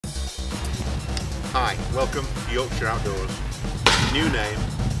Hi, welcome to Yorkshire Outdoors. New name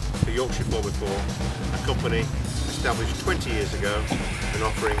for Yorkshire 4x4, a company established 20 years ago and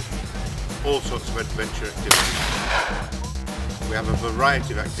offering all sorts of adventure activities. We have a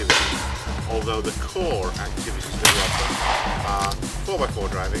variety of activities, although the core activities that we offer are 4x4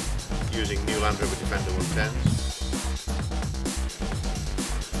 driving using new Land Rover Defender 110s,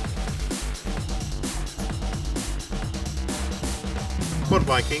 quad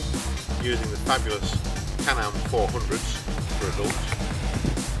biking using the fabulous Can-Am 400s for adults.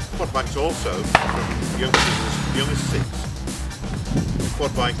 Quad bikes also from youngsters as young as 6. The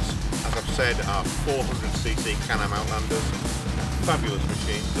quad bikes, as I've said, are 400cc Can-Am Outlanders. Fabulous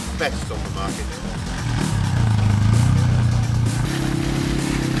machines, the best on the market.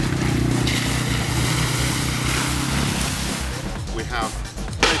 We have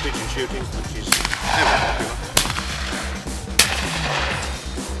clay pigeon shooting, which is ever popular.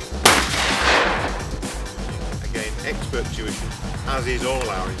 Expert tuition, as is all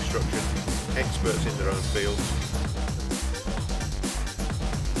our instruction, experts in their own fields,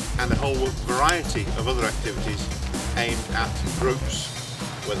 and a whole variety of other activities aimed at groups,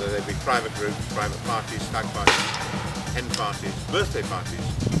 whether they be private groups, private parties, stag parties, hen parties, birthday parties,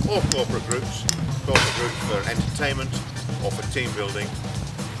 or corporate groups for entertainment or for team building.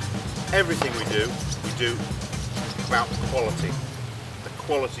 Everything we do about quality, the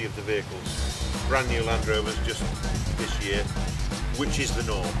quality of the vehicles. Brand new Land Rovers just this year, which is the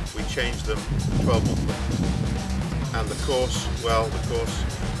norm. We change them 12 monthly. And the course, well, the course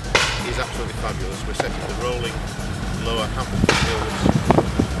is absolutely fabulous. We're setting the rolling lower Hampton Hills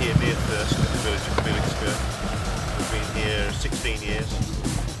here near Thirsk in the village of Felixskirk. We've been here 16 years.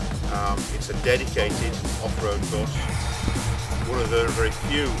 It's a dedicated off-road course, one of the very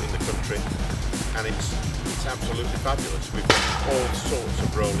few in the country, and it's absolutely fabulous. We've got all sorts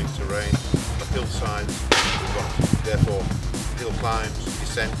of rolling terrain, hillsides, we've got therefore hill climbs,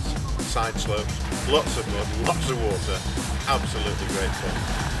 descents, side slopes, lots of mud, lots of water, absolutely great fun.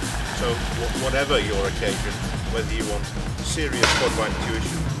 So whatever your occasion, whether you want serious quad bike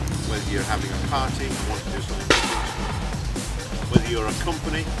tuition, whether you're having a party and want to do something different, whether you're a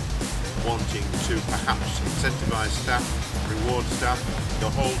company wanting to perhaps incentivise staff, reward staff, the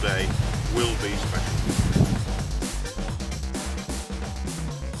whole day